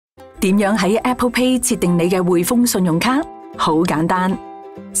點樣喺 Apple Pay 設定你嘅匯豐信用卡？好簡單，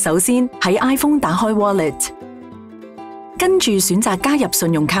首先喺 iPhone 打開 Wallet， 跟住選擇加入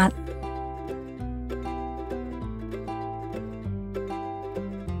信用卡，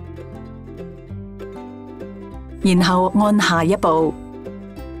然後按下一步，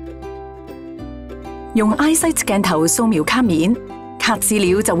用 iSight 鏡頭掃描卡面，卡資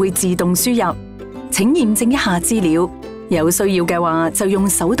料就會自動輸入。請驗證一下資料，有需要嘅話就用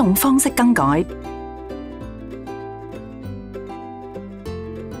手動方式更改。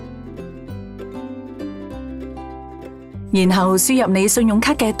然後輸入你信用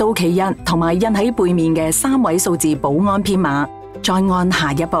卡嘅到期日同埋印喺背面嘅3位數字保安編碼，再按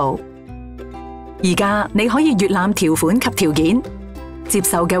下一步。而家你可以閱覽條款及條件，接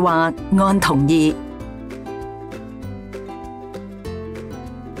受嘅話按同意。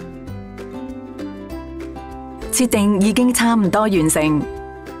設定已經差唔多完成，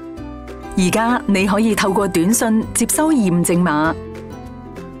而家你可以透過短信接收驗證碼。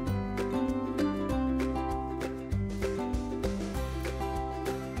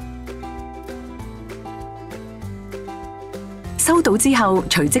收到之後，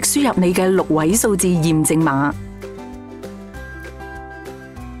隨即輸入你嘅6位數字驗證碼，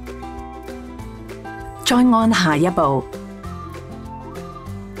再按下一步。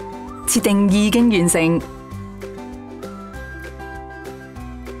設定已經完成。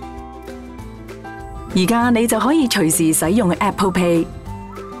而家你就可以隨時使用 Apple Pay。